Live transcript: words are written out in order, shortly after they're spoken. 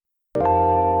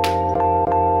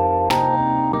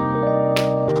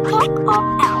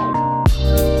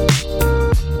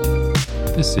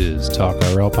This is Talk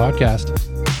RL Podcast.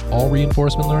 All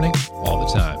reinforcement learning, all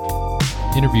the time.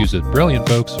 Interviews with brilliant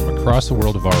folks from across the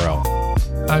world of RL.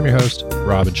 I'm your host,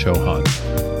 Robin Chauhan.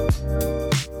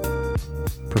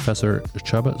 Professor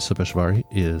Csaba Szepesváry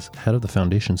is head of the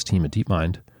Foundations team at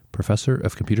DeepMind, professor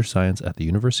of computer science at the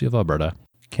University of Alberta,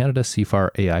 Canada CFAR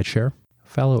AI Chair,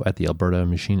 fellow at the Alberta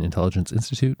Machine Intelligence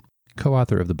Institute,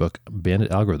 co-author of the book Bandit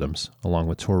Algorithms, along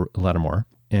with Tor Lattimore,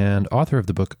 and author of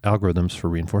the book Algorithms for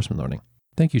Reinforcement Learning.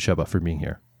 Thank you, Csaba, for being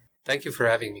here. Thank you for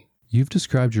having me. You've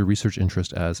described your research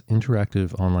interest as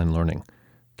interactive online learning.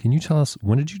 Can you tell us,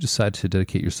 when did you decide to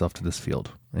dedicate yourself to this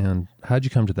field? And how did you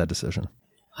come to that decision?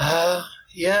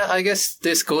 I guess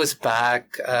this goes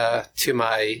back to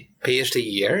my PhD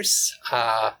years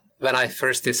when I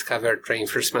first discovered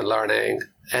reinforcement learning.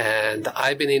 And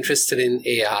I've been interested in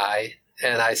AI,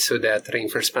 and I saw that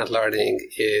reinforcement learning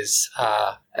is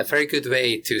a very good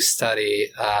way to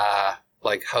study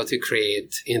how to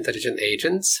create intelligent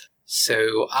agents.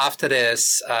 So after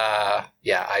this,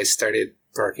 I started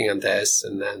working on this,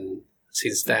 and then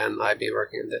since then I've been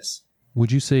working on this.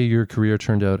 Would you say your career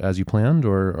turned out as you planned,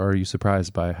 or are you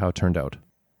surprised by how it turned out?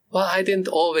 Well, I didn't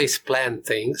always plan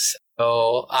things.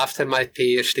 So after my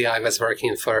PhD, I was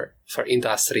working for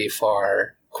industry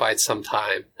for quite some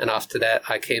time. And after that,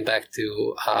 I came back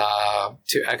to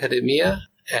academia.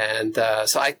 And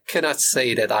so I cannot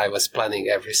say that I was planning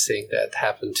everything that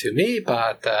happened to me,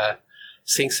 but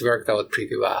things worked out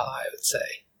pretty well, I would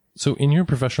say. So in your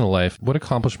professional life, what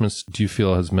accomplishments do you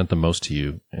feel has meant the most to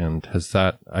you? And has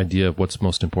that idea of what's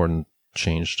most important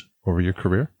changed over your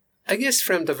career? I guess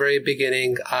from the very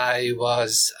beginning, I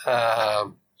was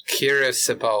curious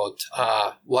about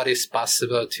what is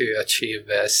possible to achieve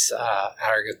with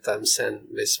algorithms and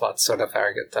with what sort of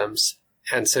algorithms.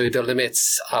 And so the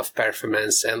limits of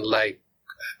performance and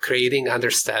creating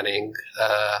understanding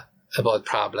about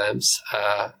problems,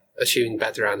 achieving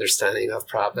better understanding of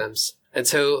problems. And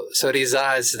so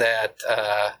results that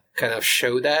kind of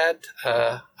show that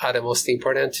are the most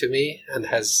important to me, and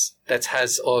that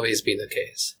has always been the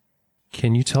case.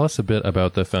 Can you tell us a bit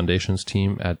about the Foundations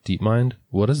team at DeepMind?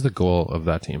 What is the goal of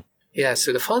that team? Yeah,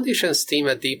 so the Foundations team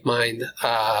at DeepMind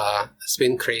has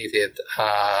been created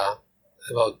about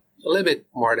a little bit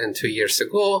more than 2 years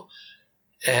ago.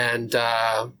 And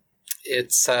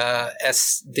it's,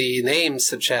 as the name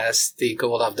suggests, the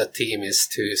goal of the team is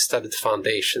to study the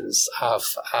foundations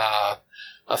of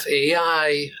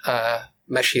AI,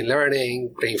 machine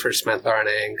learning, reinforcement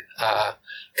learning,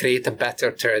 create a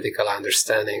better theoretical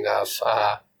understanding of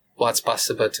what's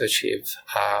possible to achieve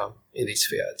in these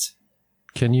fields.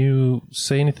 Can you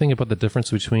say anything about the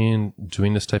difference between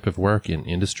doing this type of work in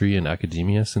industry and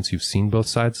academia, since you've seen both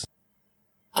sides?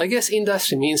 I guess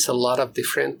industry means a lot of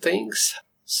different things.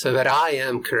 So where I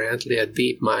am currently at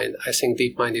DeepMind, I think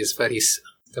DeepMind is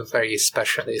very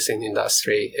specialist in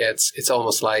industry. It's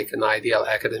almost like an ideal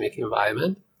academic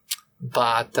environment.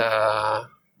 But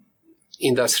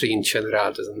industry in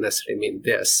general doesn't necessarily mean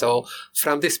this. So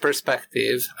from this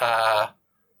perspective,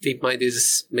 DeepMind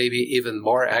is maybe even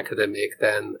more academic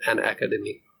than an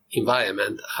academic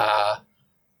environment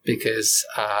because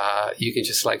you can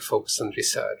just focus on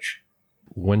research.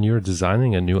 When you're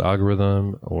designing a new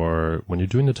algorithm or when you're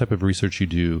doing the type of research you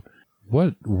do,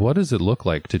 what does it look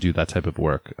like to do that type of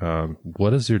work? What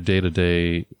does your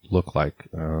day-to-day look like?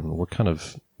 What kind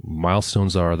of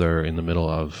milestones are there in the middle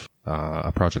of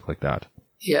a project like that?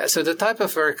 Yeah, so the type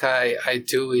of work I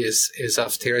do is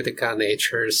of theoretical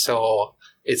nature. So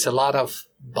it's a lot of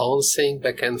bouncing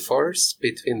back and forth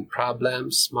between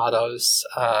problems, models,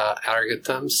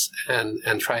 algorithms,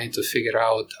 and trying to figure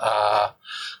out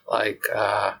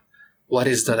what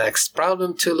is the next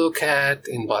problem to look at,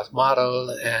 in what model,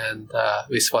 and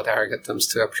with what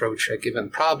algorithms to approach a given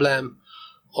problem,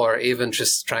 or even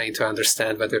just trying to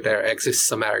understand whether there exists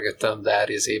some algorithm that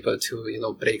is able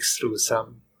to, break through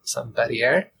some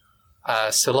barrier.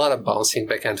 So a lot of bouncing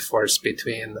back and forth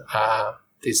between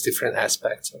these different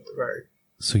aspects of the work.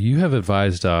 So you have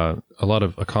advised a lot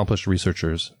of accomplished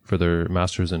researchers for their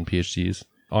masters and PhDs.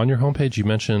 On your homepage, you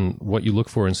mentioned what you look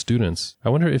for in students. I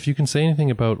wonder if you can say anything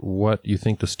about what you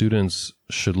think the students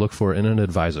should look for in an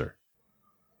advisor.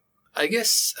 I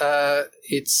guess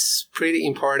it's pretty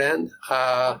important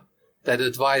that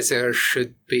advisor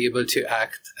should be able to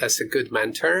act as a good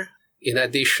mentor, in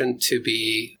addition to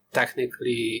be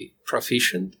technically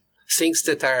proficient. Things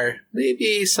that are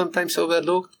maybe sometimes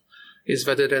overlooked is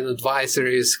whether an advisor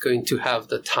is going to have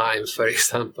the time, for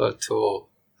example, to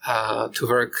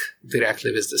work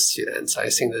directly with the students. I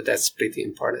think that's pretty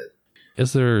important.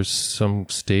 Is there some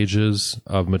stages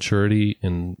of maturity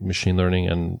in machine learning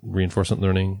and reinforcement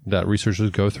learning that researchers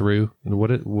go through? And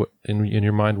what in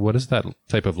your mind, what does that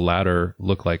type of ladder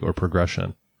look like or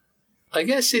progression? I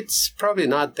guess it's probably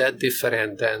not that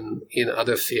different than in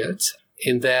other fields,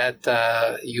 in that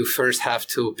you first have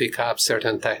to pick up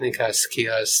certain technical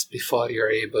skills before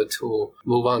you're able to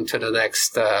move on to the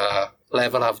next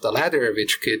level of the ladder,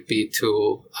 which could be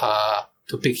to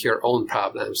pick your own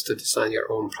problems, to design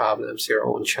your own problems, your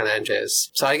own challenges.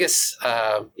 So I guess,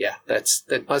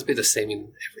 that must be the same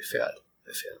in every field,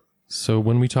 I feel. So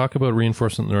when we talk about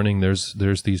reinforcement learning,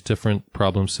 there's these different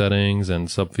problem settings and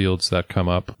subfields that come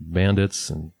up, bandits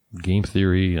and game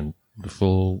theory and the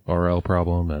full RL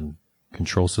problem and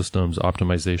control systems,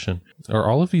 optimization. Are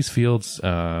all of these fields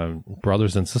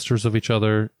brothers and sisters of each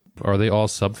other? Are they all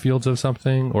subfields of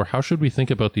something? Or how should we think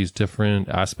about these different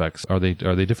aspects? Are they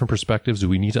different perspectives? Do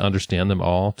we need to understand them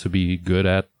all to be good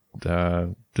at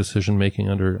decision making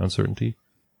under uncertainty?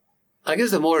 I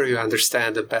guess the more you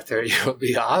understand, the better you'll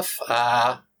be off.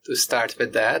 To start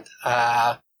with that,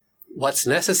 what's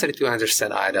necessary to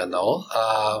understand, I don't know.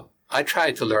 I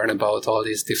try to learn about all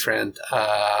these different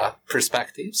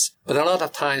perspectives, but a lot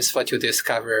of times what you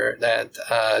discover that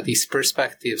these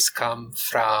perspectives come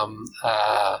from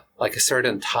like a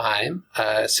certain time,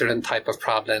 a certain type of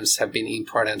problems have been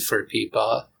important for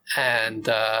people. And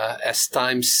as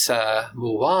times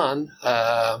move on,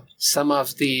 some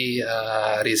of the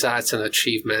results and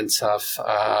achievements of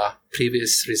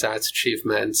previous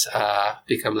achievements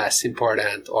become less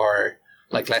important, or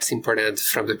like less important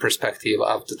from the perspective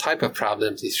of the type of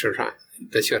problem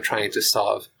that you're trying to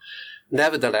solve.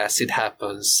 Nevertheless, it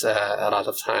happens a lot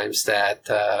of times that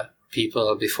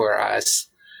people before us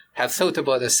have thought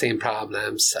about the same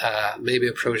problems, maybe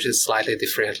approached it slightly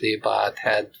differently, but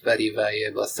had very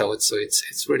valuable thoughts. So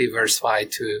it's really worthwhile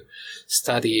to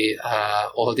study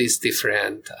all these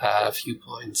different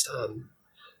viewpoints.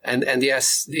 And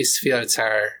yes, these fields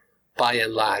are by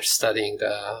and large studying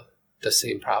the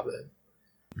same problem.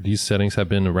 These settings have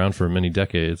been around for many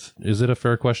decades. Is it a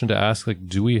fair question to ask, like,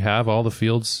 do we have all the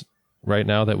fields right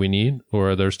now that we need,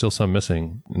 or are there still some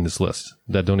missing in this list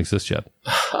that don't exist yet?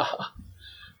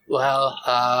 Well,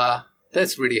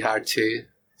 that's really hard to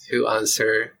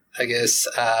answer. I guess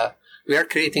we are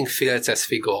creating fields as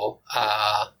we go.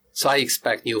 So I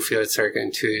expect new fields are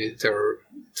going to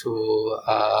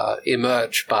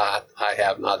emerge, but I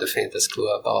have not the faintest clue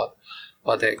about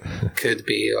what they could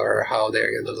be, or how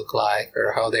they're going to look like,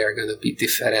 or how they are going to be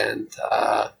different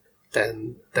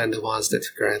than the ones that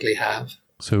we currently have.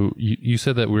 So you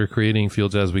said that we're creating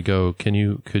fields as we go.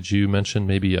 Could you mention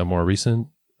maybe a more recent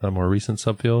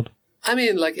subfield? I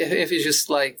mean, like if you just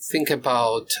like think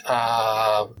about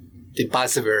the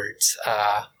buzzwords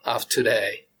of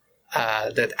today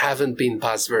that haven't been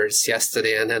buzzwords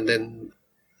yesterday, and then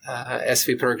as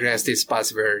we progress, these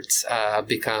buzzwords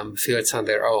become fields on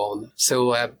their own.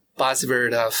 So a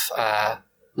buzzword of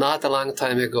not a long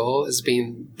time ago has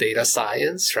been data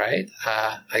science, right?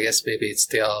 I guess maybe it's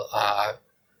still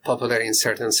popular in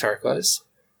certain circles.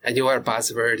 A newer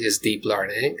buzzword is deep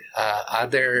learning. Are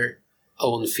there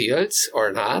own fields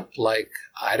or not? Like,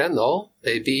 I don't know.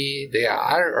 Maybe they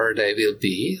are, or they will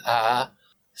be.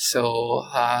 So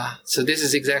this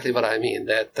is exactly what I mean,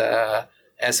 that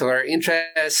as our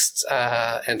interests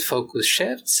and focus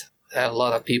shifts, a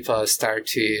lot of people start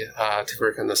to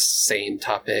work on the same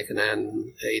topic, and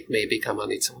then it may become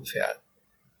on its own field.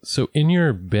 So in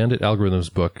your Bandit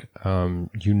Algorithms book,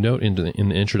 you note in the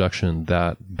introduction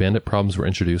that Bandit problems were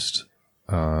introduced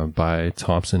by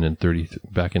Thompson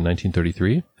back in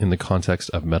 1933 in the context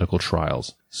of medical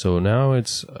trials. So now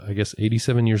it's, I guess,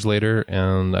 87 years later,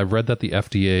 and I've read that the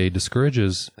FDA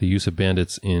discourages the use of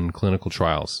bandits in clinical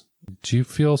trials. Do you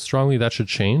feel strongly that should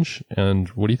change? And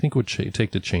what do you think would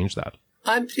take to change that?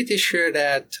 I'm pretty sure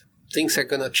that things are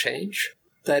going to change.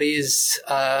 That is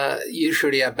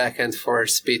usually a back and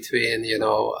forth between,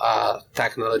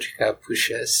 technological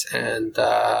pushes and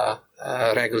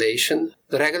regulation.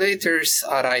 The regulators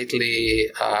are rightly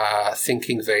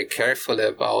thinking very carefully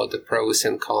about the pros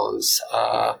and cons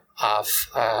of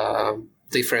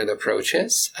different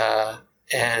approaches.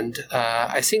 And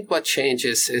I think what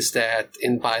changes is that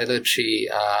in biology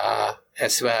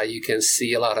as well, you can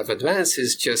see a lot of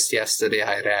advances. Just yesterday,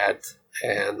 I read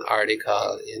an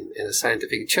article in a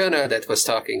scientific journal that was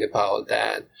talking about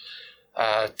that.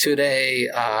 Today,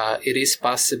 it is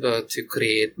possible to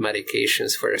create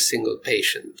medications for a single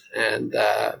patient, and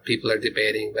people are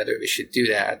debating whether we should do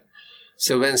that.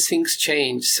 So when things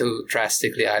change so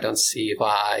drastically, I don't see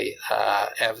why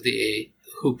FDA,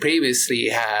 who previously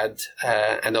had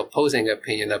an opposing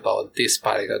opinion about this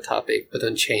particular topic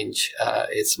wouldn't change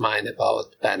its mind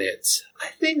about bandits. I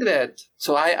think that,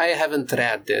 so I haven't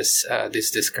read this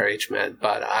discouragement,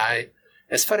 but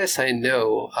as far as I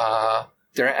know,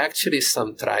 there are actually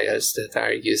some trials that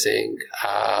are using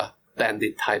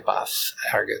bandit type of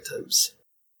algorithms.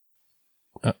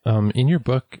 In your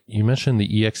book, you mentioned the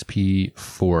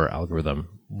EXP4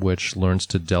 algorithm, which learns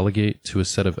to delegate to a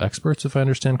set of experts, if I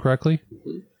understand correctly,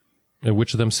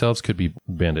 which themselves could be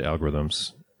bandit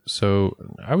algorithms. So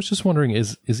I was just wondering,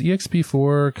 is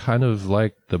EXP4 kind of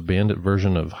like the bandit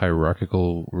version of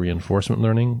hierarchical reinforcement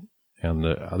learning, and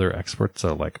the other experts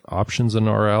are like options in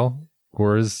RL?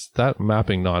 Or is that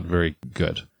mapping not very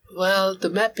good? Well, the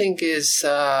mapping is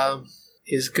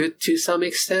good to some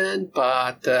extent,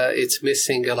 but it's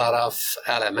missing a lot of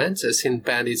elements. As in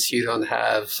bandits, you don't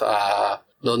have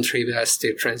non-trivial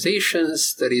state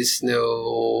transitions. There is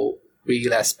no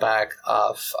real aspect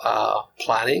of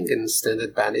planning in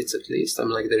standard bandits, at least.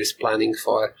 There is planning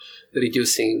for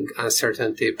reducing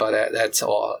uncertainty, but that's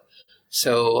all.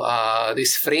 So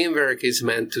this framework is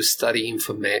meant to study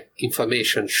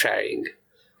information sharing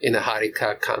in a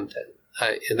hierarchical content,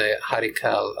 in a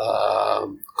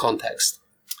hierarchical context,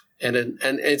 and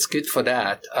it's good for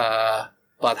that.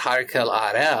 But hierarchical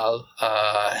RL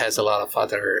has a lot of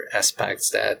other aspects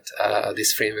that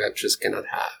this framework just cannot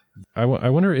have. I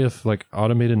wonder if like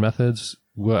automated methods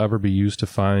will ever be used to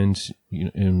find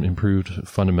improved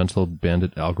fundamental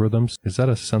bandit algorithms. Is that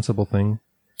a sensible thing?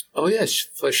 Oh, yes,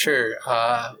 for sure.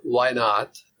 Why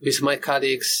not? With my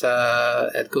colleagues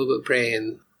at Google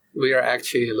Brain, we are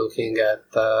actually looking at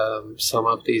some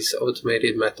of these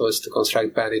automated methods to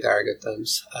construct bandit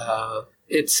algorithms.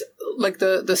 It's like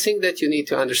the thing that you need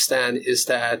to understand is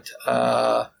that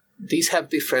these have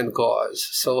different goals.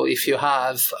 So if you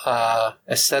have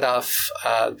a set of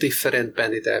different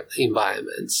bandit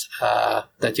environments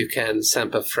that you can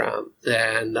sample from,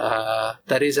 then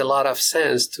there is a lot of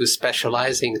sense to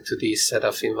specializing to these set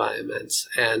of environments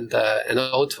and an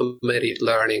automated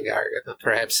learning algorithm,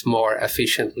 perhaps more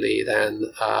efficiently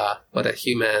than what a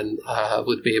human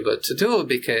would be able to do,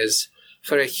 because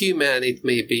for a human, it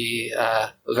may be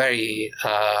very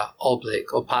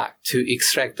opaque to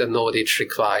extract the knowledge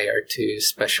required to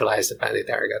specialize the bandit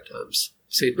algorithms.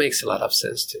 So it makes a lot of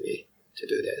sense to me to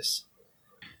do this.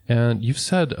 And you've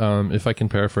said, if I can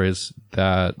paraphrase,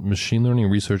 that machine learning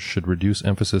research should reduce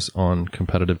emphasis on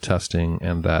competitive testing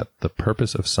and that the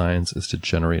purpose of science is to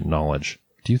generate knowledge.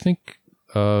 Do you think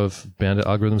of bandit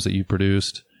algorithms that you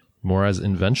produced more as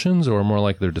inventions or more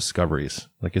like their discoveries?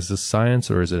 Like, is this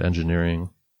science or is it engineering?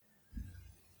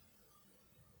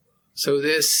 So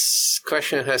this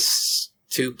question has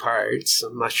two parts.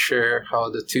 I'm not sure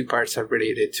how the two parts are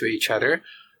related to each other.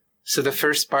 So the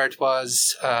first part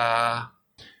was...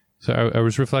 So I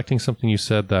was reflecting something you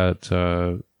said, that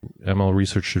ML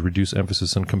research should reduce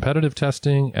emphasis on competitive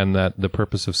testing and that the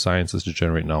purpose of science is to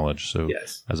generate knowledge. So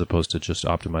yes, as opposed to just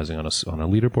optimizing on a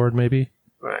leaderboard, maybe?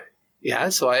 Right. Yeah,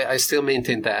 so I still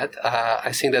maintain that.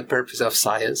 I think the purpose of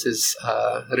science is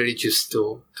really just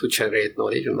to generate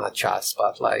knowledge, and not just,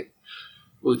 but like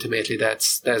ultimately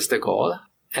that's the goal.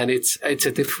 And it's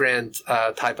a different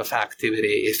type of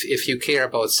activity. If you care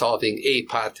about solving a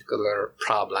particular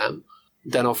problem,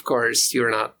 then of course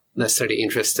you're not necessarily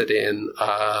interested in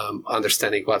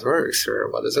understanding what works or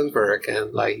what doesn't work,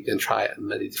 and like you can try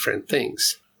many different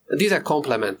things. And these are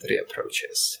complementary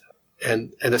approaches.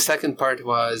 And the second part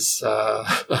was...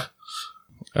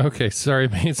 Okay, sorry,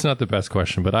 it's not the best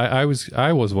question, but I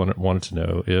wanted to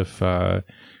know if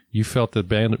you felt that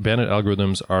bandit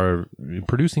algorithms are...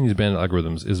 Producing these bandit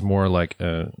algorithms is more like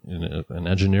an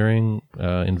engineering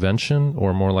invention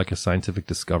or more like a scientific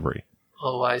discovery?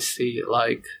 Oh, I see.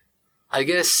 Like, I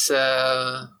guess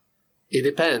it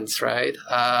depends, right?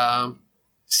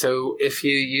 So if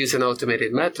you use an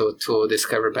automated method to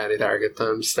discover bandit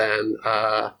algorithms, then...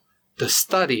 the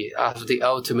study of the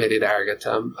automated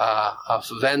algorithm, of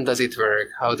when does it work,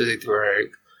 how does it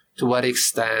work, to what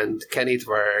extent can it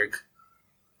work,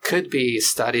 could be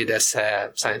studied as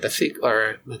a scientific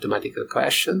or mathematical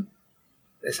question.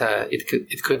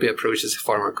 It could be approached as a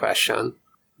formal question,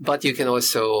 but you can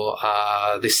also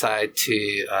decide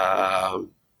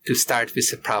to start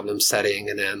with a problem setting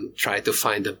and then try to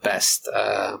find the best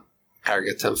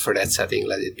algorithm for that setting.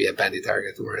 Let it be a bandit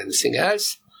algorithm or anything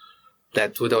else.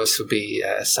 That would also be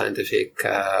a scientific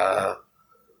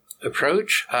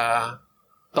approach.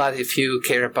 But if you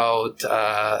care about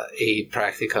a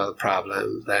practical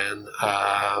problem, then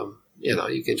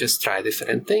you can just try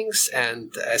different things.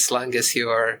 And as long as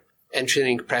your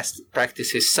engineering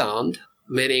practice is sound,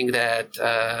 meaning that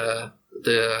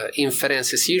the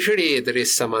inferences, usually there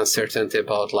is some uncertainty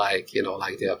about like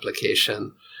the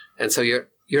application. And so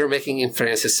you're making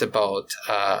inferences about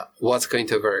what's going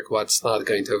to work, what's not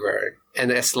going to work.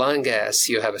 And as long as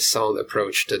you have a sound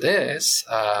approach to this,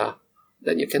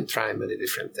 then you can try many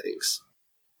different things.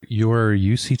 Your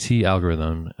UCT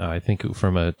algorithm, I think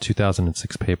from a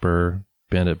 2006 paper,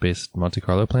 Bandit-based Monte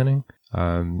Carlo planning,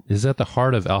 is at the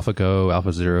heart of AlphaGo,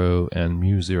 AlphaZero, and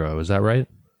Mu0. Is that right?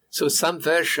 So some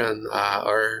version,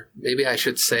 or maybe I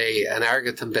should say an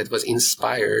algorithm that was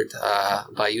inspired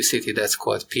by UCT, that's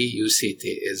called PUCT,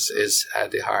 is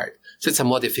at the heart. So it's a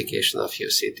modification of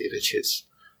UCT, which is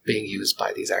being used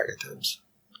by these algorithms.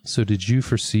 So did you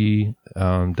foresee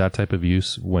that type of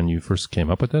use when you first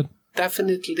came up with it?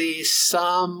 Definitely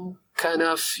some kind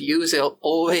of use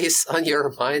always on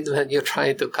your mind when you're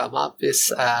trying to come up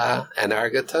with an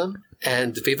algorithm.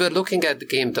 And we were looking at the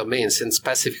game domains and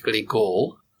specifically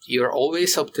Go. You're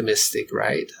always optimistic,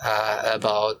 right,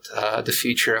 about the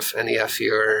future of any of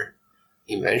your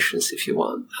inventions, if you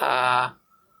want. But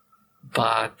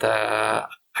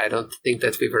I don't think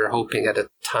that we were hoping at the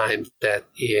time that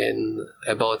in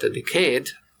about a decade,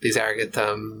 this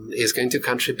algorithm is going to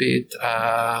contribute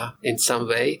in some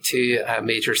way to a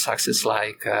major success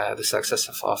like the success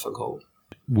of AlphaGo.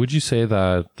 Would you say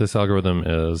that this algorithm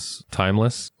is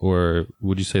timeless, or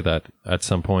would you say that at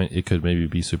some point it could maybe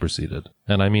be superseded?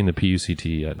 And I mean the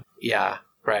PUCT. Yeah,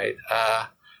 right.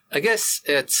 I guess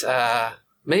it's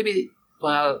maybe,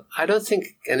 well, I don't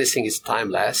think anything is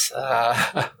timeless.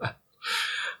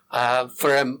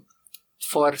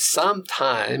 For some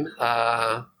time,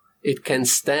 it can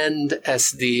stand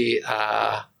as the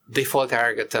default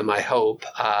algorithm, I hope,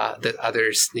 that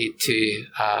others need to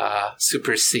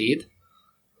supersede.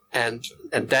 And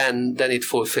then it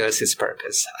fulfills its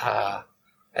purpose. I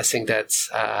think that's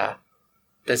a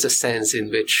sense in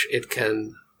which it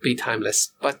can be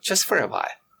timeless, but just for a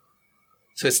while.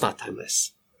 So it's not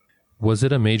timeless. Was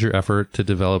it a major effort to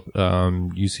develop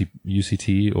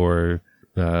UCT, or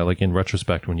like in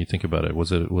retrospect, when you think about it,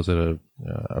 was it a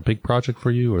big project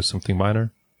for you or something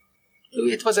minor?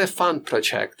 It was a fun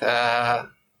project.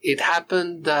 It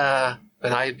happened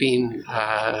when I've been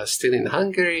still in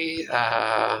Hungary,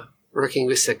 working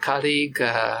with a colleague,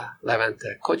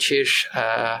 Levente Kocsis,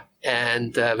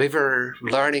 and we were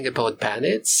learning about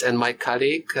bandits, and my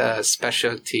colleague's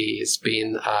specialty has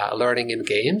been learning in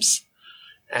games.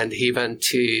 And he went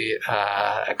to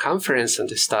a conference on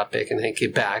this topic, and he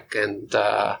came back and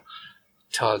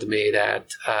told me that,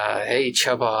 hey,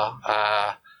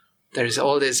 Csaba, there's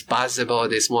all this buzz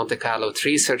about these Monte Carlo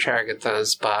tree search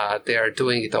algorithms, but they are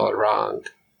doing it all wrong.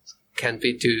 Can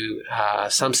we do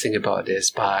something about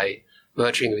this by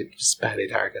merging with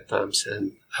bandit algorithms?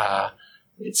 And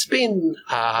it's been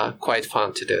quite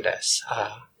fun to do this.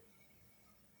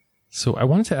 So I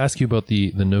wanted to ask you about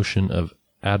the notion of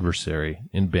adversary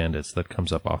in bandits that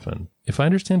comes up often. If I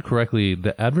understand correctly,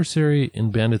 the adversary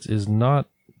in bandits is not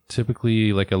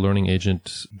typically like a learning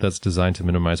agent that's designed to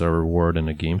minimize our reward in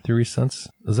a game theory sense.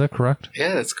 Is that correct?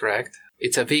 Yeah, that's correct.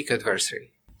 It's a weak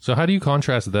adversary. So how do you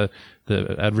contrast the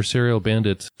adversarial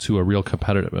bandit to a real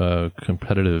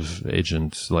competitive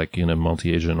agent, like in a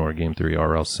multi-agent or game theory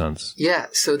RL sense? Yeah,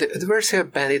 so the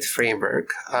adversarial bandit framework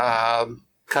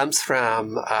comes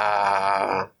from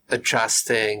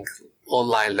adjusting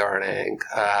online learning,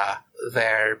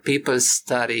 where people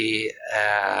study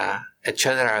a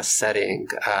general setting,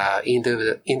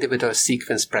 individual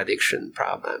sequence prediction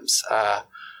problems.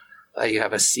 You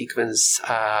have a sequence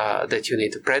that you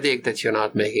need to predict that you're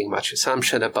not making much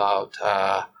assumption about,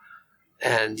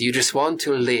 and you just want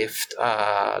to lift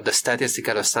the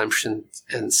statistical assumption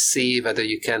and see whether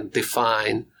you can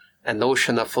define a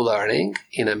notion of learning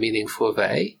in a meaningful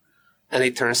way. And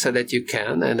it turns out that you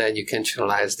can, and then you can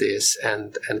generalize this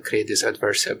and create this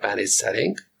adversarial bandit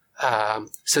setting.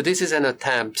 So this is an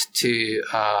attempt to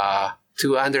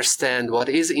understand what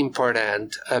is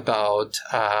important about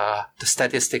the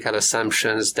statistical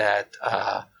assumptions that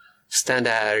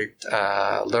standard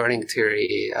learning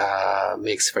theory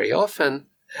makes very often.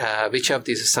 Which of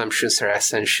these assumptions are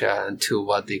essential and to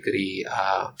what degree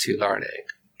to learning?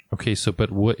 Okay, so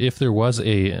but what if there was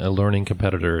a learning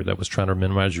competitor that was trying to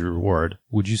minimize your reward?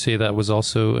 Would you say that was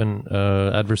also an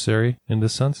adversary in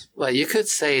this sense? Well, you could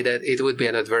say that it would be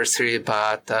an adversary,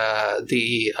 but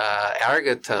the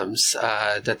algorithms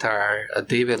that are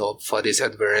developed for this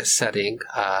adverse setting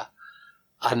are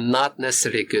not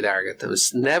necessarily good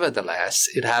algorithms. Nevertheless,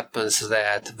 it happens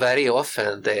that very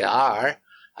often they are,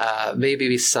 maybe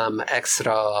with some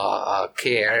extra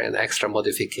care and extra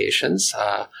modifications.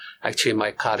 Actually, my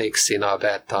colleagues in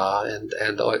Alberta and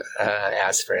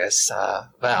elsewhere as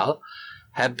well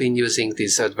have been using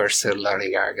these adversarial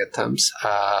learning algorithms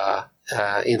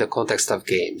in the context of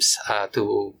games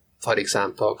to, for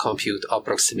example, compute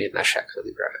approximate Nash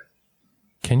equilibrium.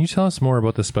 Can you tell us more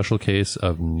about the special case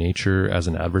of nature as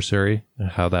an adversary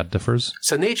and how that differs?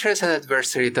 So nature as an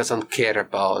adversary doesn't care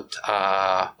about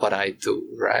what I do,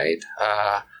 right?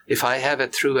 If I have a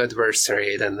true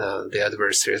adversary, then the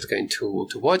adversary is going to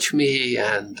watch me,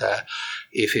 and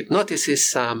if it notices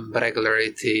some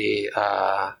regularity,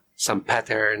 some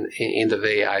pattern in the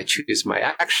way I choose my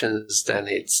actions, then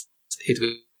it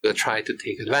will try to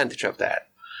take advantage of that.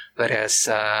 Whereas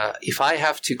if I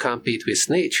have to compete with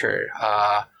nature,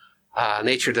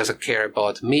 nature doesn't care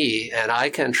about me, and I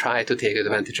can try to take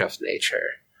advantage of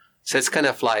nature. So it's kind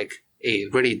of like a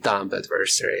really dumb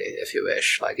adversary, if you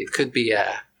wish. Like it could be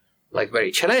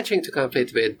very challenging to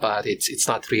compete with, but it's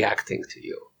not reacting to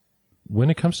you. When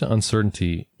it comes to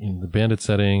uncertainty in the bandit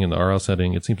setting and the RL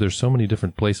setting, it seems there's so many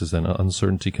different places that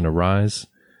uncertainty can arise.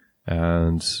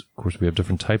 And of course, we have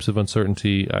different types of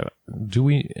uncertainty. And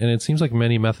it seems like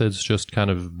many methods just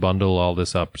kind of bundle all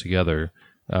this up together.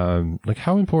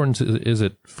 How important is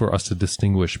it for us to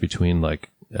distinguish between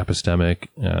like epistemic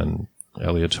and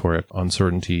aleatoric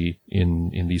uncertainty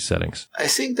in these settings? I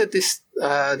think that this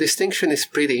distinction is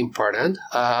pretty important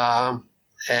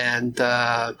and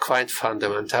quite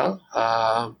fundamental.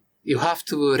 You have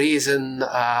to reason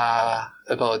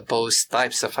about both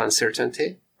types of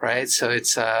uncertainty. Right, so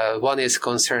it's one is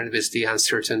concerned with the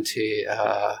uncertainty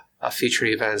of future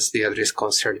events. The other is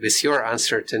concerned with your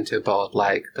uncertainty about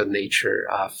like the nature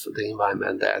of the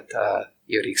environment that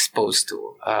you're exposed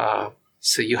to.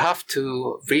 So you have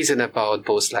to reason about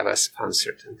both levels of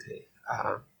uncertainty,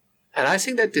 and I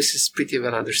think that this is pretty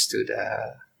well understood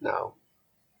now.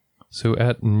 So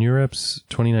at NeurIPS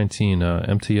 2019,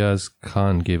 Imtiaz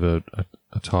Khan gave a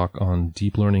talk on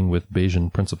deep learning with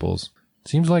Bayesian principles.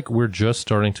 Seems like we're just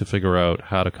starting to figure out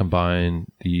how to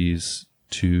combine these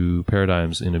two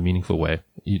paradigms in a meaningful way,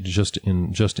 just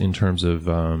in terms of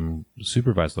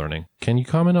supervised learning. Can you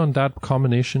comment on that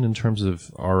combination in terms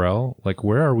of RL? Like,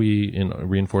 where are we in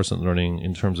reinforcement learning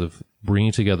in terms of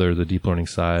bringing together the deep learning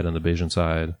side and the Bayesian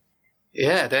side?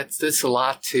 Yeah, that's a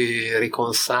lot to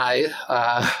reconcile.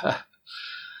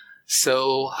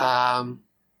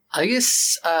 I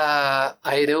guess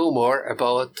I know more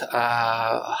about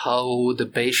how the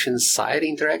Bayesian side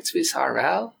interacts with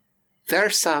RL. There are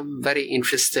some very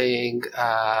interesting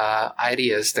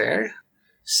ideas there.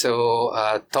 So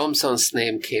Thomson's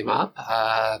name came up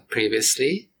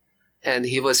previously, and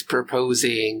he was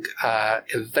proposing a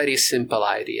very simple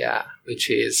idea, which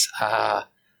is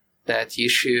that you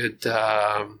should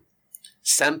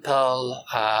sample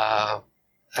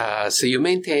so you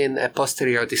maintain a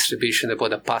posterior distribution about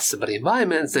the possible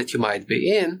environments that you might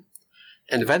be in,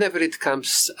 and whenever it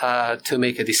comes to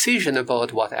make a decision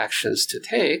about what actions to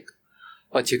take,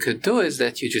 what you could do is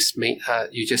that you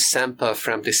just sample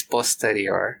from this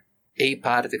posterior a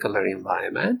particular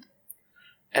environment,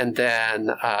 and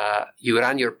then you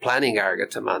run your planning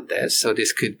algorithm on this. So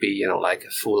this could be like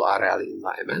a full RL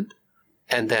environment.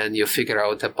 And then you figure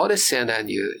out the policy, and then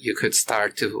you could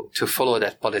start to follow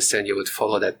that policy, and you would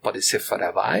follow that policy for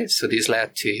a while. So this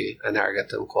led to an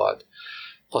algorithm called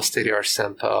posterior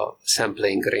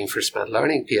sampling reinforcement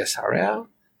learning, PSRL,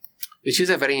 which is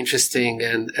a very interesting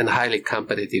and highly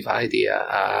competitive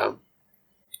idea,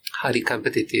 highly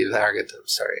competitive algorithm,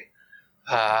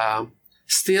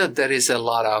 still, there is a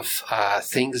lot of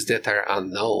things that are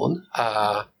unknown.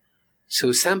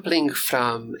 So sampling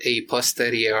from a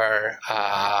posterior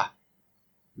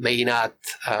may not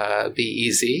be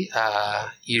easy.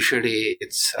 Usually,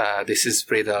 this is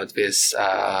riddled with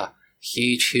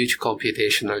huge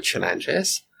computational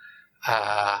challenges.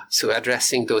 So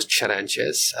addressing those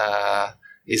challenges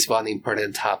is one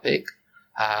important topic.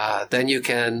 Then you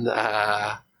can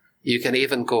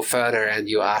even go further, and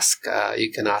you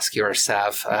can ask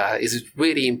yourself, is it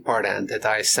really important that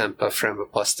I sample from a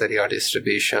posterior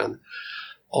distribution?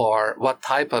 Or what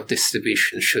type of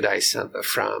distribution should I sample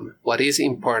from? What is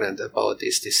important about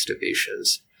these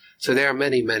distributions? So there are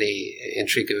many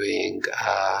intriguing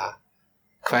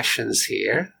questions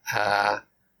here.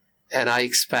 And I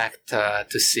expect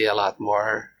to see a lot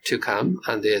more to come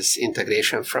on this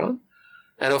integration front.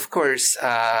 And of course,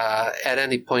 at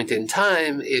any point in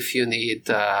time, if you need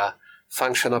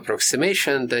function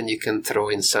approximation, then you can throw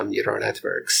in some neural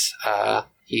networks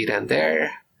here and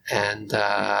there, and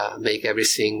make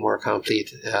everything more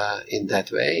complete in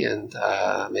that way, and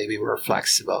maybe more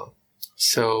flexible.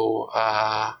 So,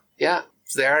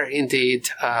 there are indeed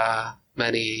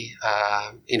many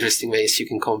interesting ways you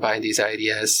can combine these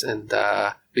ideas, and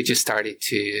we just started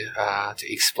to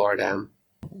explore them.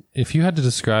 if you had to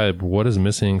describe what is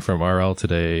missing from RL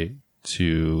today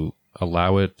to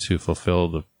allow it to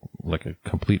fulfill a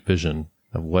complete vision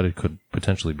of what it could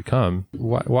potentially become,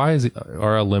 why is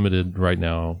RL limited right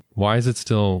now? Why is it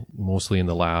still mostly in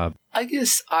the lab? I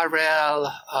guess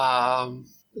RL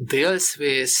deals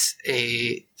with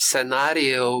a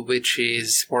scenario which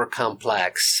is more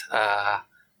complex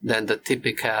than the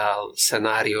typical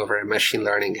scenario where machine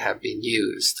learning have been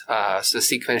used. So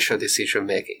sequential decision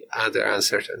making under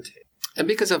uncertainty. And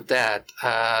because of that,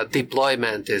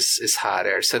 deployment is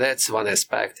harder. So that's one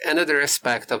aspect. Another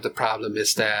aspect of the problem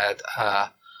is that,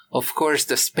 of course,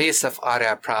 the space of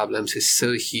RL problems is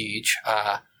so huge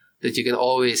that you can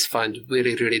always find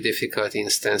really, really difficult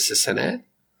instances in it,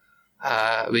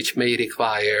 which may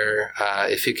require,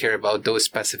 if you care about those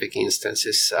specific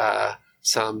instances,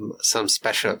 some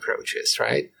special approaches,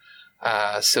 right?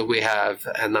 So we have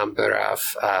a number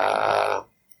of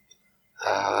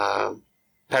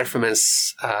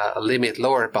performance limit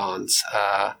lower bounds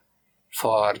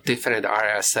for different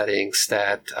RL settings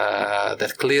that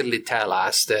clearly tell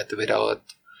us that without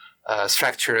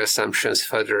structural assumptions,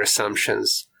 further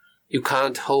assumptions, you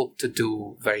can't hope to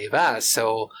do very well.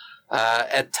 So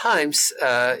at times,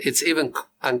 it's even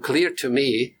unclear to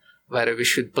me whether we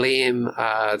should blame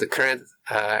the current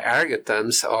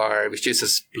algorithms or we should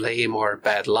just blame our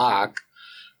bad luck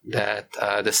that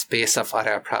the space of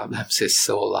RL problems is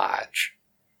so large.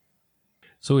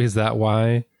 So is that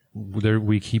why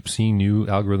we keep seeing new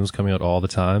algorithms coming out all the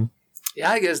time? Yeah,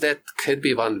 I guess that could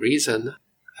be one reason.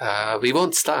 We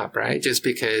won't stop, right? Just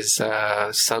because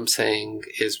something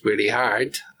is really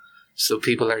hard. So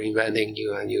people are inventing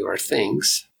new and newer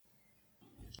things.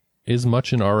 Is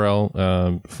much in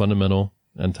RL fundamental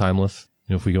and timeless?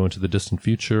 If we go into the distant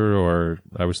future, or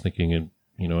I was thinking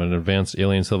in an advanced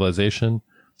alien civilization,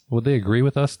 would they agree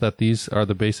with us that these are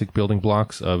the basic building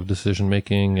blocks of decision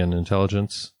making and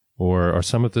intelligence? Or are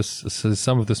some of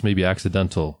this maybe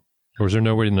accidental? Or is there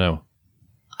no way to know?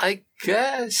 I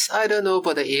guess I don't know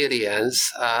about the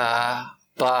aliens,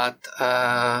 but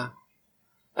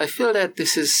I feel that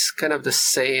this is kind of the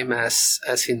same as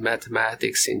in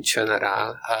mathematics in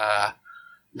general.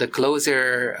 The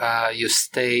closer you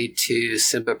stay to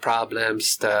simple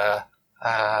problems, the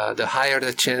higher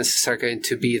the chances are going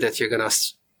to be that you're going to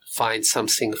find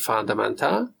something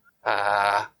fundamental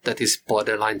that is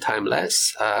borderline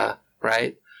timeless,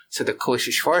 right? So the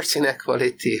Cauchy-Schwarz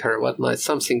inequality or whatnot,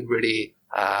 something really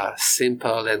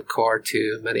simple and core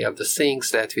to many of the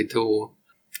things that we do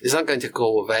is not going to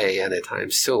go away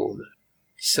anytime soon.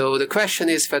 So the question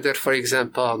is whether, for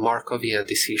example, Markovian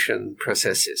decision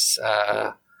processes,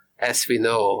 as we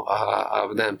know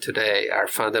of them today, are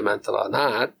fundamental or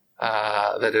not,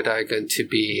 whether they're going to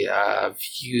be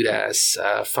viewed as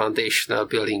foundational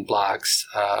building blocks.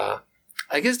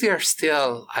 I guess they are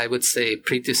still, I would say,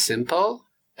 pretty simple.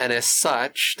 And as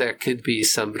such, there could be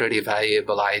some really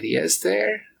valuable ideas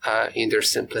there in their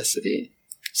simplicity.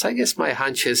 So I guess my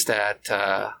hunch is that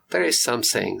there is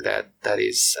something that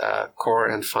is core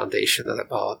and foundational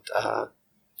about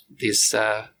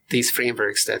these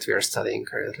frameworks that we are studying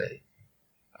currently.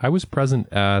 I was present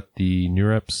at the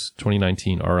NeurIPS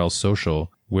 2019 RL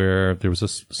Social, where there was a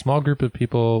small group of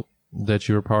people that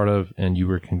you were part of, and you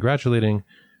were congratulating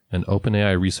an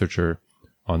OpenAI researcher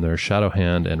on their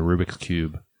Shadowhand and Rubik's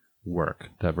Cube work,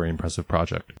 that very impressive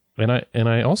project. And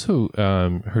I also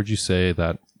heard you say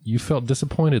that you felt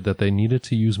disappointed that they needed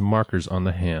to use markers on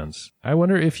the hands. I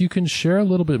wonder if you can share a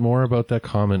little bit more about that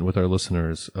comment with our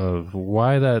listeners of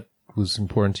why that was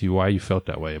important to you, why you felt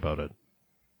that way about it.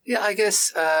 Yeah, I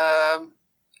guess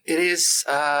it is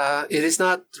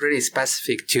not really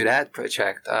specific to that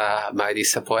project, my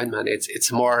disappointment.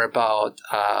 It's more about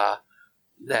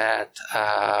that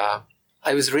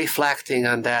I was reflecting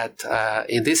on that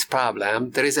in this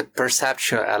problem, there is a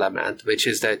perceptual element, which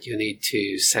is that you need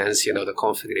to sense, the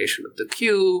configuration of the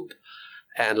cube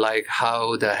and like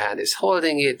how the hand is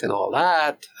holding it and all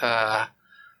that.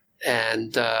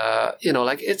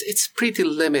 It's pretty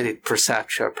limited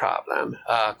perceptual problem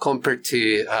compared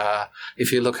to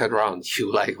if you look around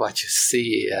you, like what you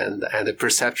see and the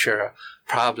perceptual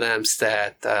problems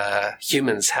that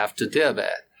humans have to deal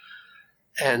with.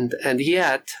 And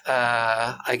yet,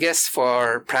 I guess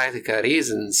for practical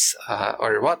reasons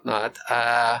or whatnot,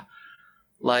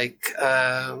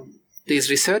 these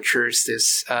researchers,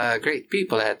 these great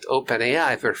people at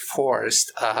OpenAI were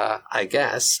forced, I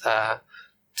guess,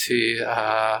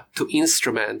 to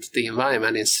instrument the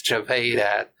environment in such a way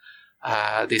that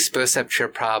this perceptual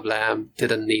problem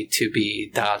didn't need to be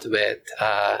dealt with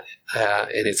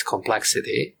in its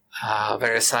complexity.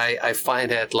 Whereas I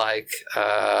find it like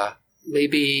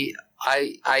maybe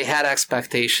I had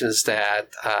expectations that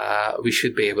we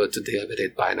should be able to deal with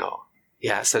it by now.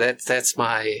 Yeah, so that's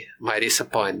my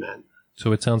disappointment.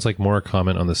 So it sounds like more a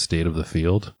comment on the state of the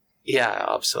field. Yeah,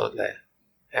 absolutely.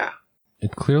 Yeah.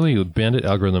 It clearly, bandit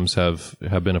algorithms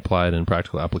have been applied in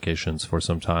practical applications for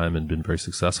some time and been very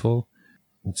successful.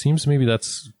 It seems maybe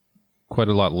that's quite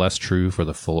a lot less true for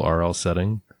the full RL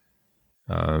setting,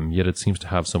 yet it seems to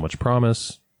have so much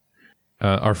promise.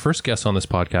 Our first guest on this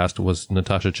podcast was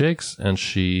Natasha Jakes, and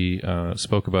she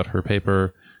spoke about her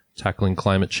paper, Tackling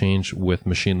Climate Change with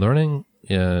Machine Learning.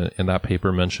 And that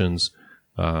paper mentions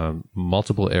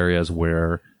multiple areas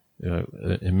where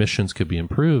emissions could be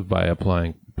improved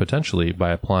potentially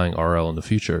by applying RL in the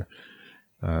future.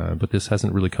 But this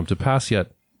hasn't really come to pass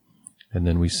yet. And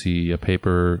then we see a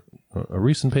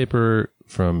recent paper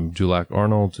from Dulac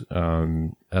Arnold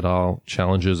et al.,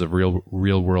 Challenges of Real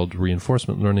World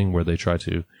Reinforcement Learning, where they try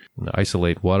to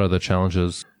isolate what are the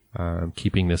challenges,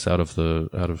 keeping this out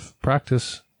of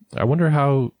practice. I wonder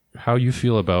how you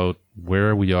feel about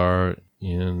where we are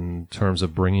in terms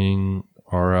of bringing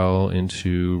RL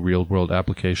into real world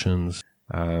applications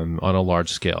on a large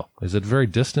scale. Is it very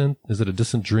distant? Is it a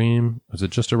distant dream? Is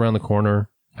it just around the corner?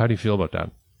 How do you feel about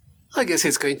that? I guess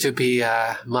it's going to be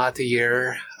a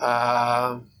multi-year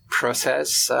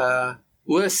process.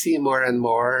 We'll see more and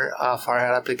more of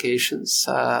RL applications.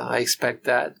 I expect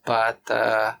that. But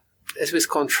as with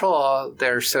control,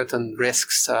 there are certain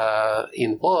risks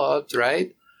involved,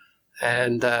 right?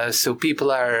 And so people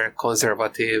are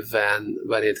conservative, and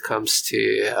when it comes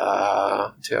to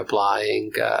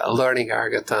applying learning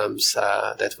algorithms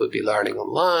that would be learning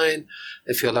online.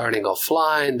 If you're learning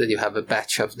offline, then you have a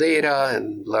batch of data,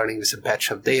 and learning with a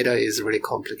batch of data is really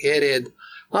complicated.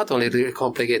 Not only really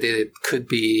complicated, it could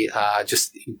be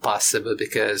just impossible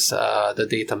because the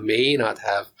data may not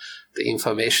have the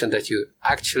information that you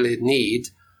actually need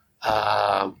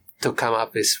to come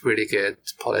up with really good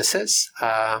policies.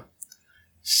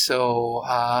 So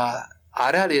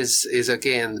RL is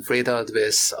again riddled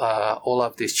with all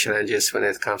of these challenges when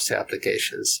it comes to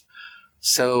applications.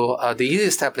 So the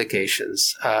easiest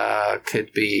applications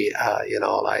could be,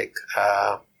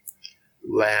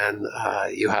 when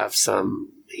you have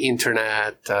some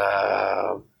internet,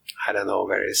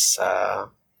 various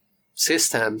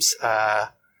systems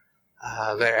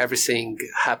where everything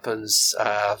happens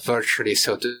virtually,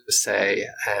 so to say,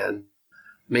 and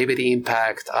maybe the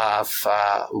impact of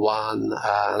one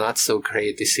not so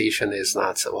great decision is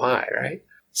not so high, right?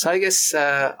 So I guess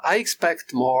I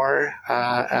expect more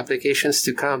applications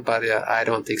to come, but I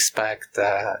don't expect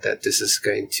that this is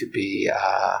going to be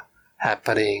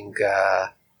happening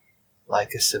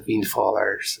like as a windfall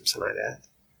or something like that.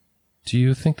 Do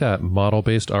you think that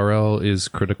model-based RL is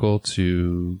critical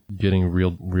to getting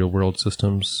real-world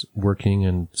systems working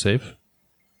and safe?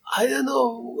 I don't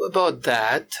know about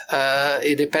that.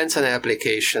 It depends on the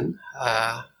application,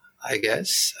 I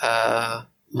guess.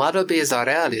 Model-based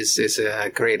RL is a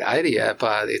great idea,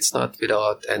 but it's not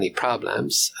without any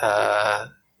problems. I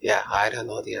don't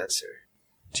know the answer.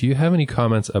 Do you have any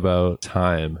comments about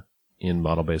time in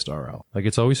model-based RL? Like,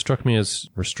 it's always struck me as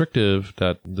restrictive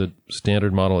that the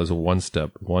standard model is a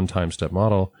one-time step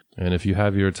model. And if you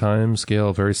have your time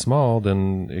scale very small,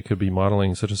 then it could be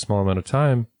modeling such a small amount of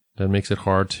time that makes it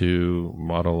hard to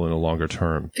model in a longer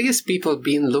term. I guess people have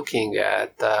been looking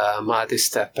at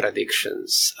multi-step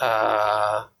predictions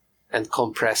and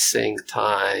compressing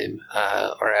time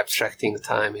or abstracting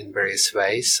time in various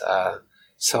ways.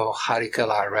 So hierarchical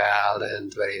RL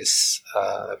and various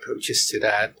approaches to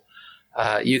that.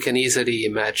 You can easily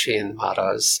imagine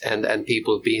models, and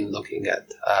people have been looking at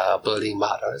building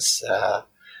models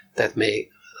that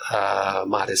make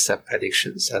multi-step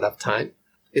predictions out of time.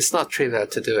 It's not trivial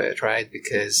to do it, right?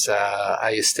 Because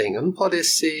are you staying on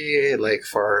policy? Like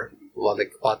for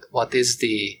what is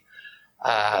the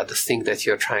thing that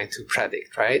you're trying to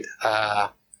predict, right?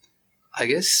 I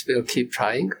guess we'll keep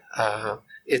trying.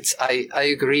 I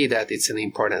agree that it's an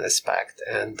important aspect,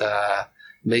 and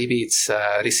maybe it's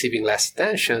receiving less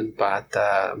attention, but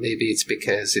maybe it's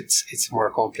because it's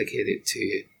more complicated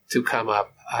to come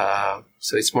up.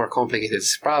 So it's more complicated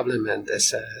this problem, and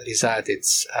as a result,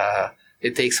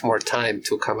 it takes more time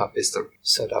to come up with the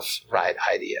sort of right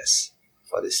ideas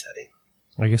for this setting.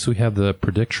 I guess we have the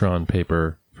Predictron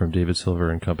paper from David Silver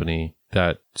and company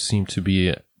that seemed to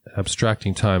be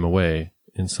abstracting time away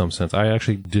in some sense. I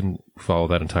actually didn't follow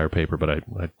that entire paper, but I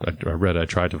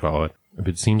tried to follow it.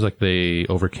 It seems like they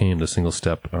overcame the single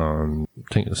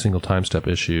time step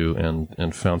issue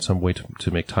and found some way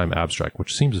to make time abstract,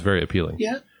 which seems very appealing.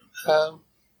 Yeah.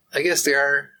 I guess there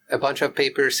are a bunch of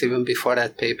papers. Even before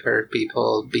that paper,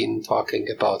 people been talking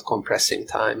about compressing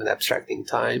time and abstracting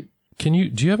time. Do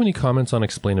you have any comments on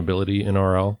explainability in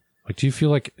RL? Like, do you feel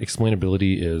like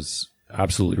explainability is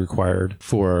absolutely required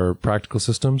for practical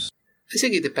systems? I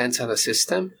think it depends on the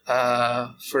system.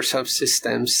 For some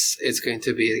systems, it's going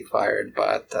to be required,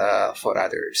 but for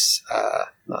others,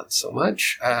 not so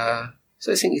much.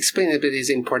 So I think explainability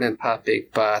is an important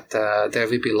topic, but there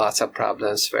will be lots of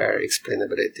problems where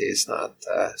explainability is not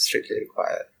strictly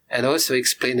required. And also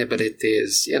explainability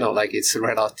is, it's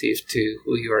relative to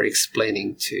who you are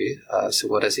explaining to. So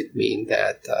what does it mean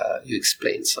that you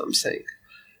explain something,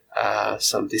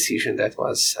 some decision that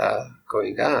was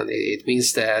going on? It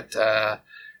means that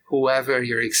whoever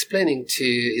you're explaining to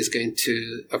is going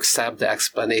to accept the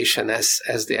explanation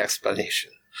as the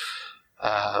explanation.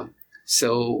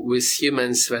 So with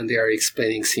humans, when they are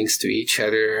explaining things to each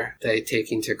other, they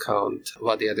take into account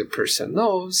what the other person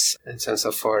knows and so on and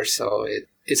so forth. So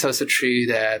it's also true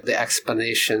that the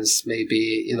explanations may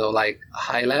be,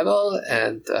 high level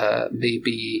and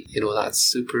maybe, not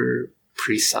super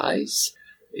precise.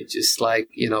 It's just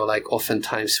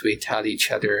oftentimes we tell each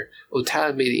other, oh,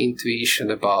 tell me the intuition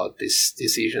about this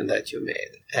decision that you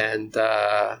made. And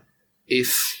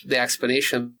if the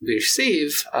explanation we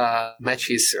receive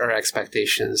matches our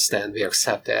expectations, then we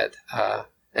accept that.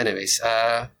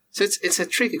 So it's a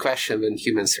tricky question when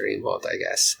humans are involved, I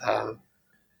guess.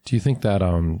 Do you think that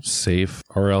safe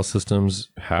RL systems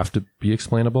have to be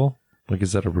explainable? Like,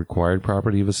 is that a required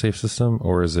property of a safe system,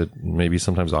 or is it maybe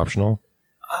sometimes optional?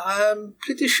 I'm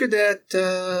pretty sure that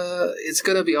it's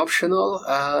going to be optional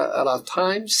a lot of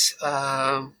times.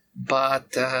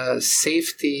 But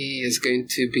safety is going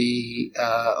to be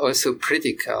also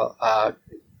critical,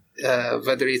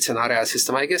 whether it's an RL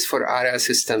system. I guess for RL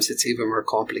systems, it's even more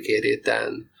complicated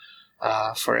than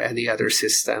for any other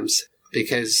systems,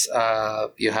 because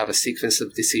you have a sequence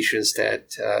of decisions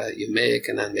that you make,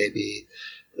 and then maybe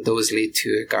those lead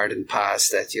to a garden path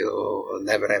that you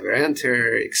never ever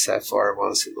enter except for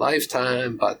once in a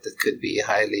lifetime, but it could be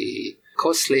highly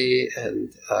costly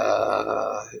and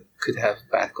could have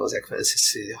bad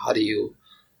consequences. How do you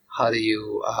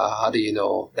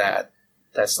know that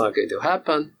that's not going to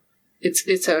happen?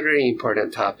 It's a very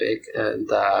important topic, and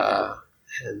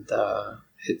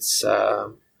it's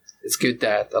good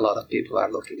that a lot of people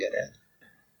are looking at it.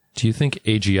 Do you think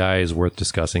AGI is worth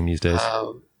discussing these days?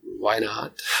 Why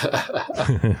not?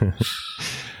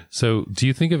 So, do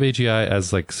you think of AGI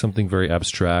as like something very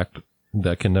abstract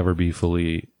that can never be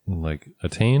fully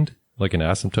attained, like an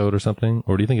asymptote or something?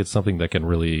 Or do you think it's something that can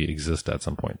really exist at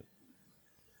some point?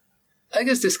 I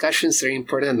guess discussions are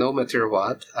important no matter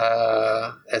what,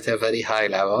 at a very high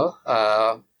level.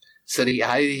 So the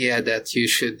idea that you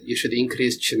should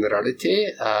increase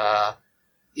generality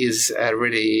is a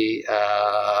really,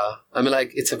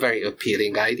 it's a very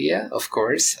appealing idea, of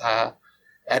course.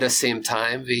 At the same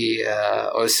time, we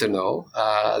also know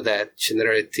that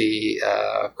generality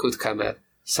could come at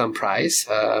some price.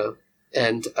 So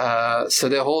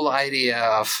the whole idea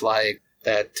of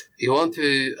that you want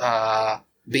to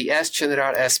be as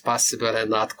general as possible and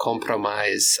not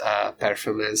compromise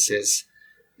performance is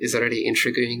a really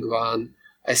intriguing one.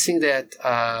 I think that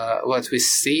what we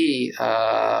see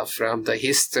from the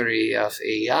history of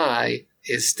AI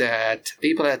is that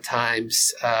people at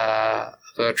times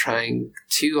were trying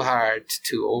too hard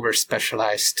to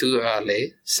over-specialize too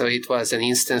early. So it was an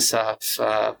instance of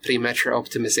premature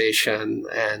optimization,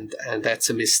 and that's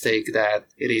a mistake that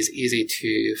it is easy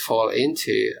to fall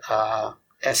into.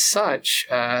 As such,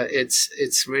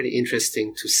 it's really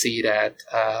interesting to see that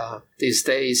these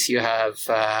days you have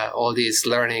all these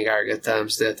learning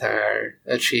algorithms that are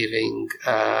achieving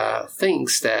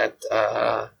things that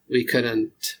we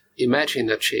couldn't imagine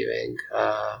achieving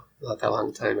not a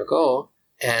long time ago.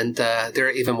 And they're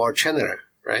even more general,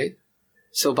 right?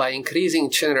 So by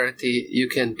increasing generality, you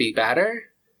can be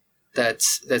better.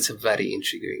 That's a very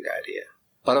intriguing idea.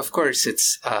 But of course,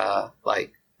 it's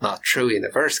not true in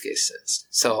the worst case sense.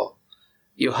 So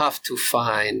you have to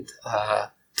find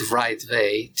the right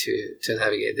way to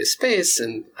navigate this space,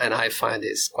 and I find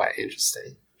this quite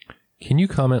interesting. Can you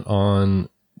comment on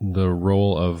the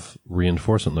role of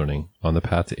reinforcement learning on the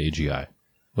path to AGI?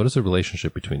 What is the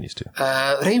relationship between these two?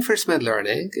 Reinforcement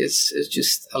learning is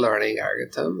just a learning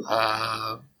algorithm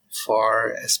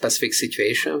for a specific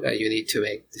situation where you need to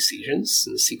make decisions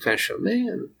in a sequential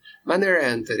manner,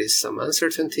 and there is some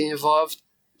uncertainty involved.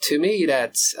 To me,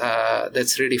 that's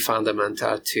really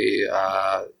fundamental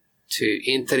to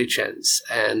intelligence.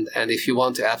 And if you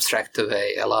want to abstract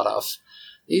away a lot of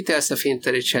details of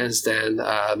intelligence, then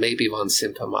maybe one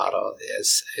simple model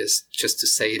is just to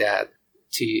say that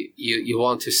you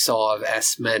want to solve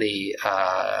as many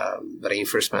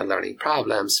reinforcement learning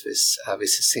problems with a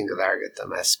single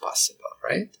algorithm as possible,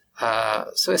 right?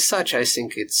 So as such, I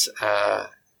think it's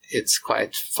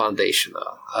quite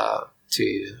foundational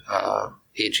to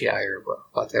AGI or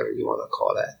whatever you want to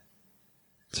call it.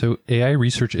 So AI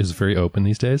research is very open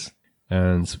these days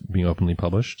and it's being openly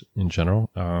published in general.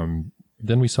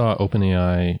 Then we saw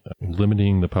OpenAI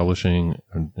limiting the publishing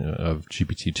of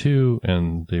GPT-2,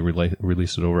 and they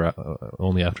released it over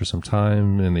only after some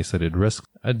time, and they cited risks.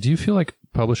 Do you feel like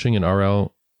publishing in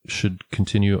RL should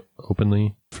continue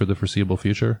openly for the foreseeable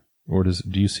future, or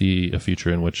do you see a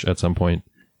future in which at some point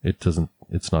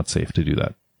it's not safe to do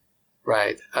that?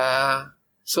 Right.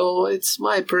 So it's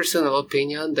my personal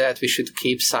opinion that we should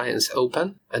keep science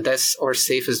open, and that's our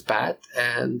safest bet.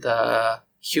 And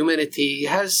humanity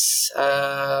has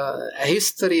a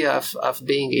history of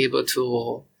being able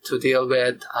to deal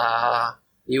with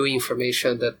new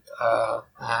information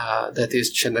that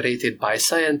is generated by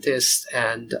scientists,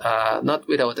 and not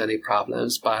without any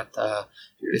problems, but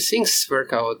things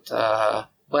work out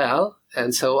well.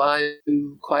 And so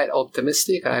I'm quite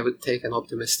optimistic. I would take an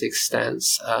optimistic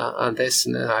stance on this,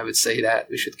 and I would say that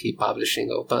we should keep publishing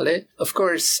openly. Of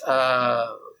course,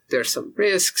 there are some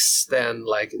risks. Then,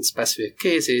 like in specific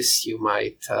cases, you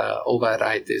might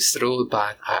override this rule.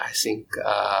 But I think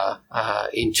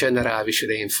in general, we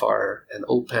should aim for an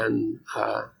open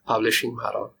publishing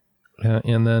model.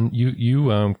 And then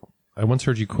you I once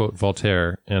heard you quote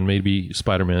Voltaire and maybe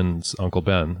Spider-Man's Uncle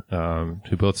Ben,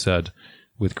 who both said,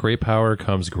 "With great power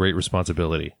comes great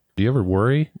responsibility." Do you ever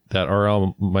worry that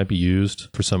RL might be used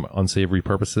for some unsavory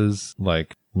purposes,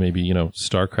 like maybe,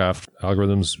 StarCraft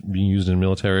algorithms being used in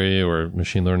military or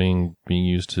machine learning being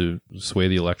used to sway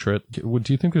the electorate?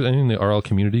 Do you think there's anything the RL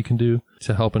community can do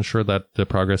to help ensure that the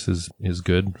progress is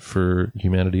good for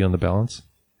humanity on the balance?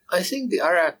 I think the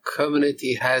RL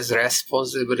community has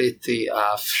responsibility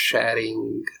of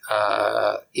sharing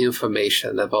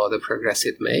information about the progress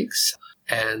it makes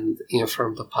and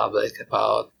inform the public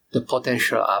about the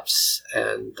potential ups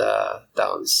and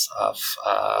downs of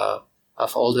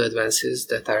all the advances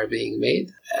that are being made.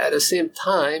 At the same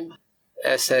time,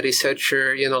 as a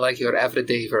researcher, like your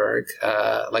everyday work,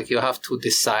 you have to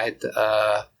decide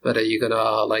whether you're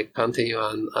gonna continue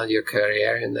on your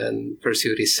career and then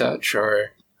pursue research,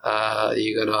 or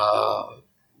you're gonna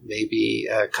maybe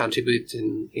contribute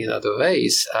in other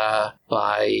ways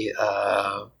by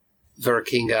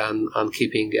working on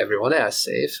keeping everyone else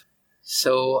safe.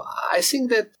 So I think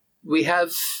that we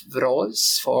have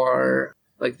roles for,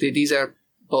 these are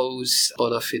both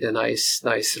bona fide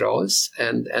nice roles,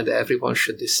 and everyone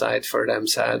should decide for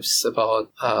themselves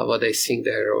about what they think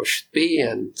their role should be,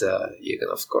 and you can,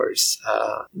 of course,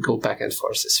 go back and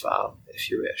forth as well, if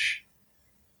you wish.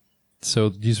 So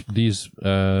these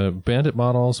bandit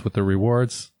models with the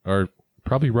rewards are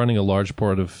probably running a large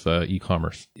part of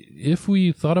e-commerce. If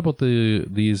we thought about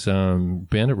these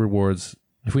bandit rewards,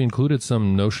 if we included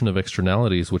some notion of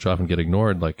externalities, which often get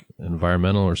ignored, like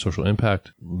environmental or social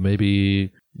impact,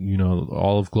 maybe,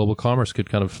 all of global commerce could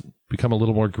kind of become a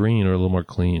little more green or a little more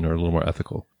clean or a little more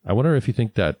ethical. I wonder if you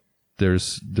think that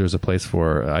there's a place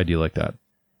for an idea like that.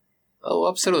 Oh,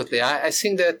 absolutely. I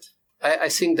think that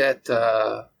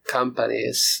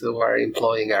companies who are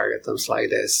employing algorithms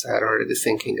like this are already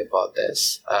thinking about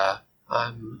this. I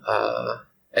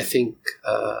think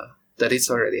that it's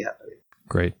already happening.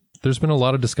 Great. There's been a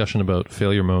lot of discussion about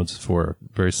failure modes for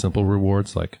very simple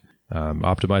rewards, like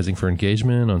optimizing for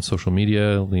engagement on social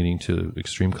media, leading to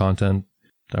extreme content.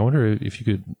 I wonder if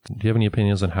do you have any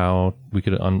opinions on how we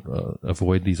could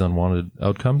avoid these unwanted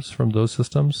outcomes from those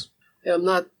systems? Yeah, I'm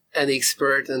not an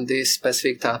expert in these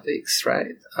specific topics,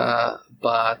 right?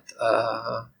 But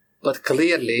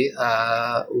clearly,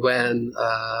 when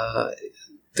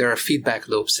there are feedback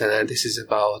loops, and this is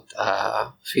about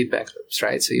feedback loops,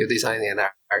 right? So you're designing an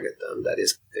algorithm that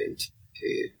is going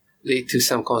to lead to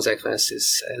some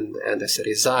consequences, and as a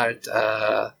result,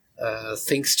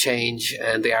 things change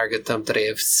and the algorithm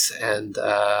drifts, and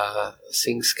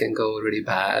things can go really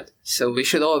bad. So we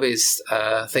should always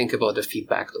think about the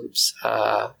feedback loops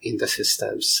in the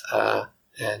systems.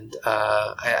 And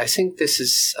I think this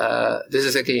is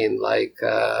again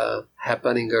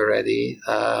happening already.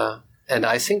 And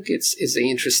I think it's the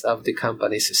interest of the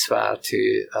companies as well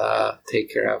to take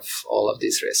care of all of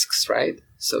these risks, right?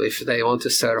 So if they want to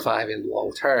survive in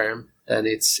long term, then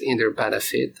it's in their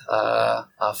benefit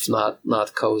of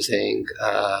not causing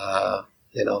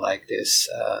this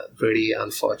really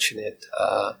unfortunate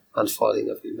unfolding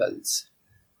of events.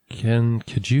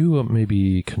 Could you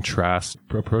maybe contrast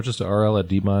approaches to RL at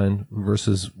DeepMind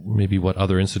versus maybe what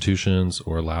other institutions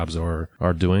or labs are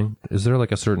doing? Is there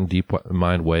like a certain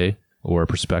DeepMind way or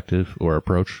perspective or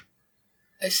approach?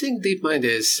 I think DeepMind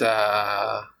is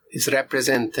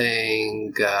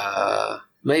representing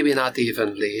maybe not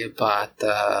evenly, but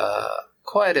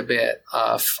quite a bit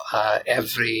of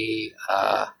every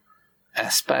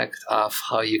aspect of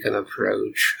how you can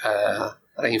approach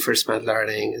reinforcement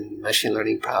learning and machine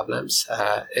learning problems.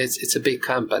 It's a big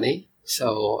company,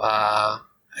 so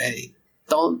I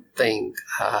don't think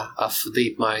of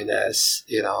DeepMind as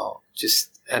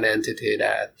just an entity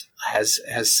that has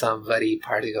some very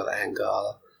particular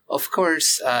angle. Of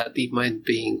course, DeepMind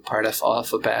being part of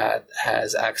Alphabet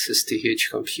has access to huge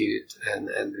compute and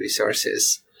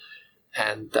resources,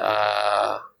 and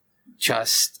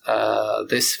just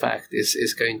this fact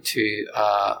is going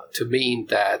to mean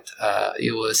that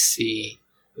you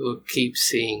will keep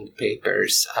seeing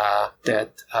papers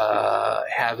that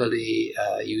heavily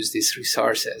use these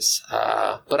resources.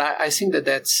 But I think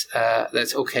that's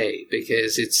okay,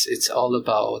 because it's all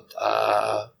about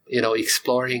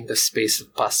exploring the space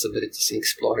of possibilities,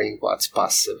 exploring what's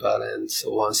possible. And so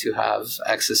once you have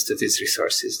access to these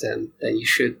resources, then you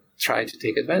should try to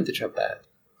take advantage of that.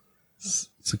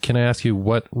 So can I ask you,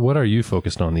 what are you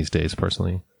focused on these days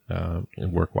personally,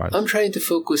 work-wise? I'm trying to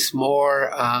focus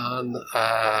more on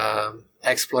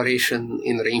exploration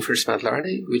in reinforcement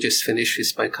learning. We just finished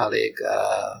with my colleague,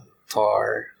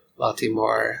 Thor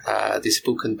Baltimore, this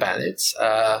book on bandits.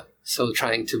 So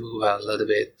trying to move a little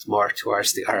bit more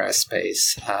towards the RS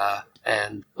space.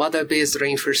 And model-based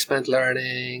reinforcement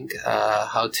learning,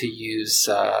 how to use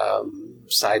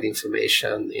side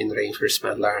information in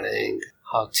reinforcement learning,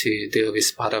 how to deal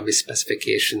with bottom-up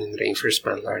specification in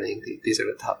reinforcement learning. These are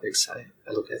the topics I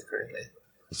look at currently.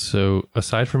 So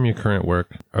aside from your current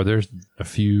work, are there a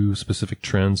few specific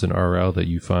trends in RL that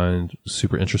you find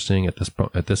super interesting at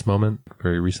this moment,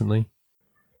 very recently?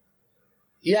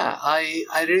 Yeah,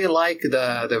 I really like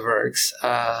the works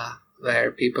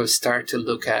where people start to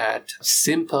look at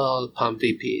simple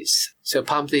PumpDPs. So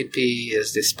PumpDP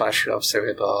is this partially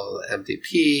observable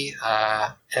MDP,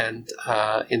 and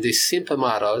in these simple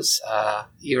models,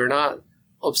 you're not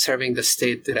observing the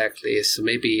state directly. So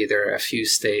maybe there are a few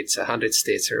states, 100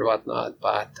 states or whatnot,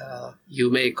 but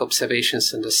you make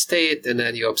observations on the state, and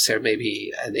then you observe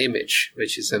maybe an image,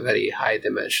 which is a very high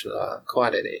dimensional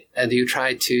quantity. And you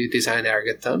try to design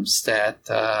algorithms that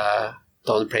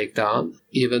don't break down,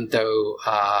 even though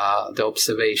the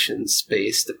observation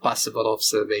space, the possible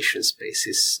observation space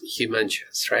is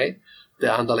humongous, right?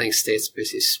 The underlying state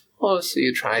space is small, so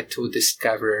you try to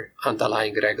discover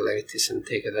underlying irregularities and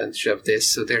take advantage of this.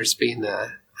 So there's been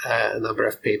a number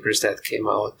of papers that came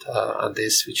out on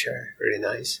this, which are really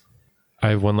nice. I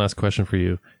have one last question for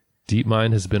you.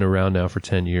 DeepMind has been around now for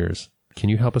 10 years. Can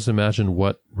you help us imagine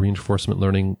what reinforcement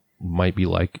learning might be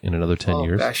like in another 10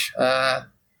 years? Oh, gosh.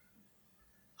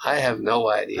 I have no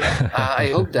idea. I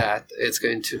hope that it's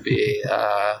going to be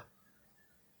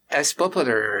as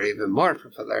popular or even more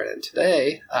popular than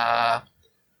today.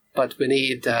 But we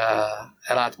need a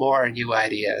lot more new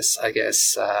ideas, I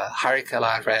guess. Hierarchical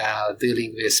RL,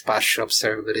 dealing with partial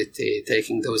observability,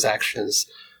 taking those actions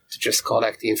to just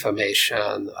collect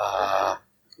information.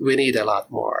 We need a lot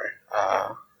more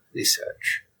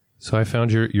research. So I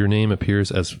found your name appears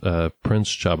as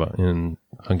Prince Csaba in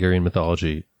Hungarian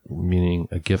mythology, meaning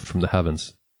a gift from the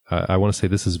heavens. I want to say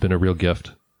this has been a real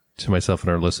gift to myself and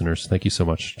our listeners. Thank you so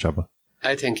much, Csaba.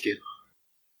 I thank you.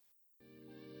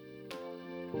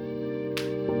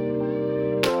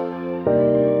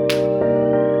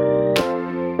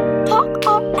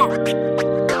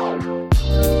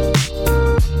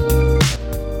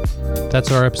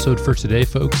 That's our episode for today,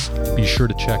 folks. Be sure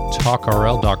to check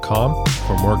talkrl.com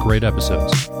for more great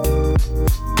episodes.